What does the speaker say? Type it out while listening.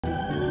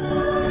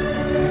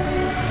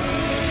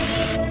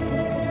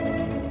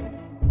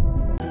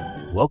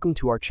Welcome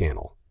to our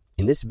channel.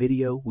 In this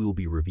video, we will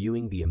be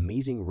reviewing the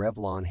amazing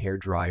Revlon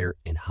hairdryer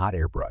and hot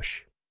air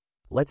brush.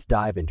 Let's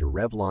dive into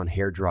Revlon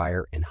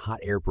hairdryer and hot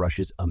air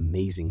brush's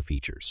amazing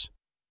features.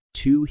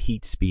 2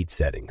 heat speed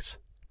settings.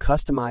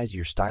 Customize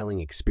your styling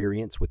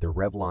experience with the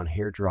Revlon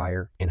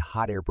hairdryer and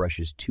hot air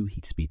brush's 2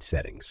 heat speed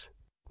settings.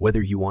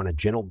 Whether you want a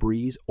gentle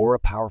breeze or a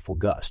powerful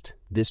gust,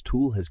 this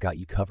tool has got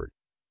you covered.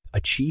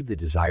 Achieve the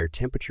desired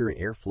temperature and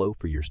airflow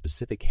for your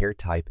specific hair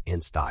type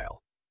and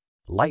style.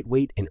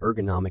 Lightweight and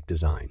ergonomic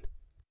design.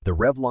 The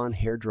Revlon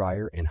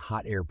hairdryer and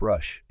hot air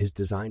brush is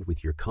designed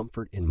with your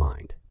comfort in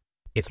mind.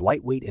 Its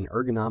lightweight and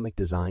ergonomic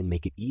design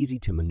make it easy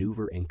to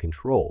maneuver and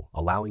control,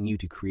 allowing you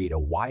to create a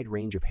wide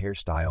range of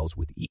hairstyles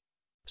with ease.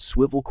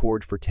 Swivel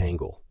cord for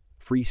tangle.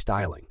 Free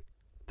styling.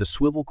 The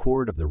swivel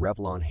cord of the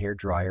Revlon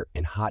hairdryer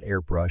and hot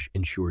air brush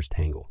ensures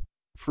tangle.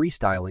 Free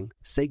styling.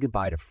 Say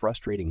goodbye to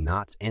frustrating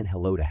knots and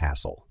hello to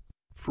hassle.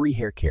 Free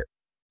hair care.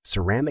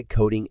 Ceramic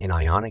coating and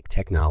ionic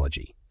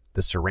technology.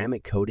 The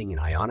ceramic coating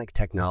and ionic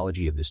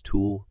technology of this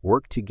tool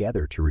work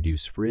together to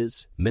reduce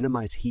frizz,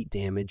 minimize heat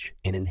damage,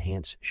 and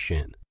enhance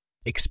shine.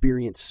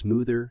 Experience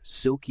smoother,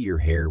 silkier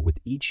hair with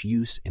each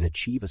use and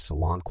achieve a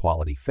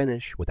salon-quality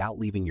finish without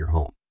leaving your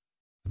home.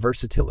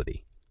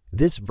 Versatility.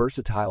 This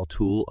versatile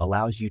tool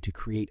allows you to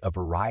create a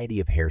variety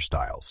of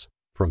hairstyles,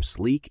 from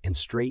sleek and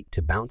straight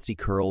to bouncy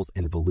curls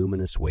and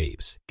voluminous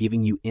waves,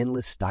 giving you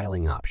endless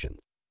styling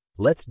options.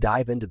 Let's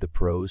dive into the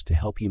pros to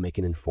help you make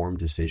an informed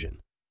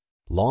decision.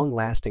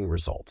 Long-lasting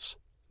results.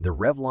 The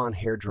Revlon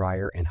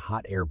hairdryer and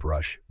hot air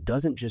brush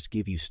doesn't just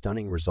give you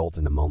stunning results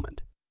in a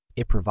moment.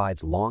 It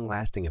provides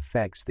long-lasting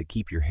effects that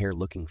keep your hair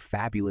looking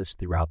fabulous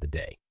throughout the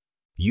day.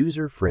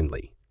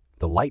 User-friendly.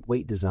 The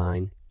lightweight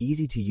design,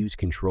 easy-to-use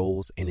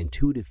controls, and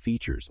intuitive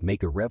features make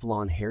the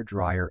Revlon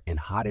hairdryer and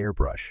hot air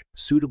brush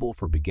suitable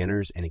for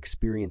beginners and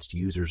experienced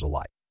users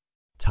alike.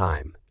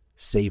 Time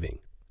saving.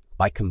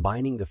 By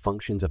combining the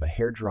functions of a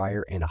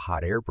hairdryer and a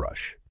hot air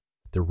brush,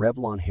 the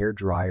Revlon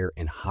hairdryer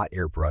and hot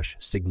air brush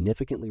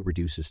significantly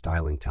reduces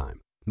styling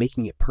time,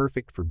 making it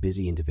perfect for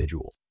busy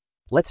individuals.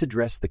 Let's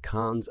address the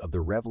cons of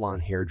the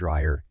Revlon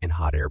hairdryer and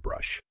hot air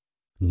brush.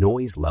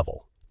 Noise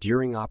level.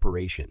 During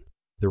operation,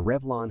 the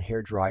Revlon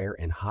hairdryer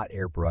and hot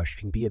air brush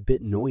can be a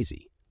bit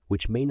noisy,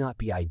 which may not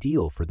be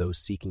ideal for those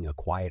seeking a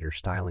quieter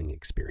styling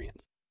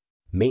experience.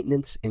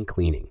 Maintenance and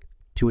cleaning.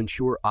 To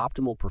ensure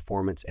optimal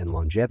performance and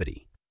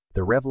longevity,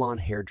 the Revlon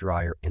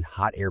hairdryer and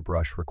hot air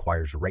brush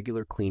requires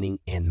regular cleaning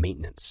and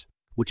maintenance,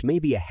 which may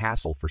be a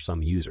hassle for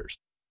some users.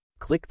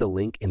 Click the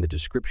link in the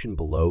description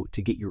below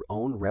to get your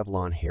own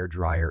Revlon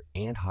hairdryer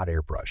and hot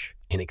air brush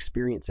and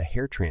experience a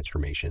hair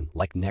transformation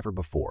like never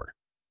before.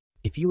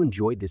 If you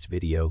enjoyed this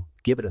video,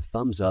 give it a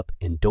thumbs up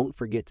and don't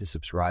forget to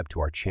subscribe to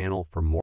our channel for more.